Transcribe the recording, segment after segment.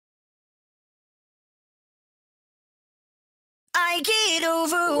I get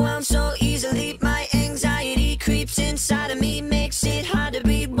overwhelmed so easily. My anxiety creeps inside of me, makes it hard to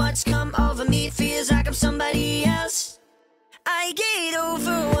read what's come over me. Feels like I'm somebody else. I get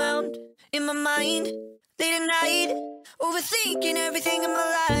overwhelmed in my mind, late at night, overthinking everything in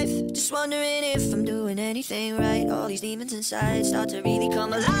my life. Just wondering if I'm doing anything right. All these demons inside start to really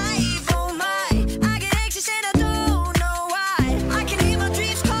come alive. Oh my, I get anxious and I don't know why. I can hear my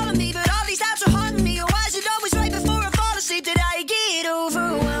dreams calling me, but all these doubts are haunting me. Why is it always right before I fall asleep that I get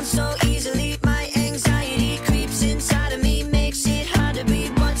overwhelmed so easily? My anxiety creeps inside of me, makes it hard to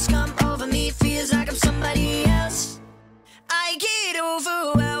read what's come over me. Feels like I'm somebody else. I get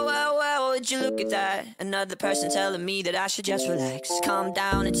overwhelmed. Would you look at that? Another person telling me that I should just relax, calm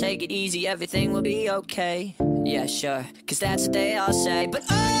down and take it easy, everything will be okay. Yeah, sure, cause that's what they all say. But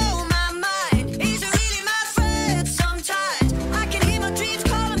oh, my mind is really my friend sometimes. I can hear my dreams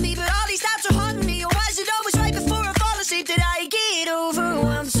calling me, but all these doubts are haunting me. Why is it always right before I fall asleep that I get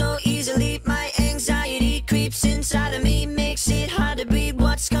overwhelmed so easily? My anxiety creeps inside of me, makes it hard to breathe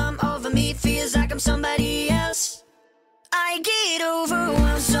what's come over me. Feels like I'm somebody else. I get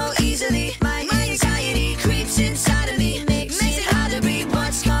overwhelmed so easily. My anxiety creeps inside of me, makes it hard to breathe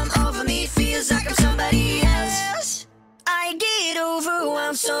what's come over me. Feels like I'm somebody else. I get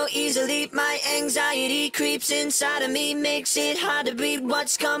overwhelmed so easily. My anxiety creeps inside of me, makes it hard to breathe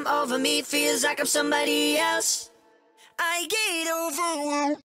what's come over me. Feels like I'm somebody else. I get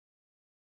overwhelmed.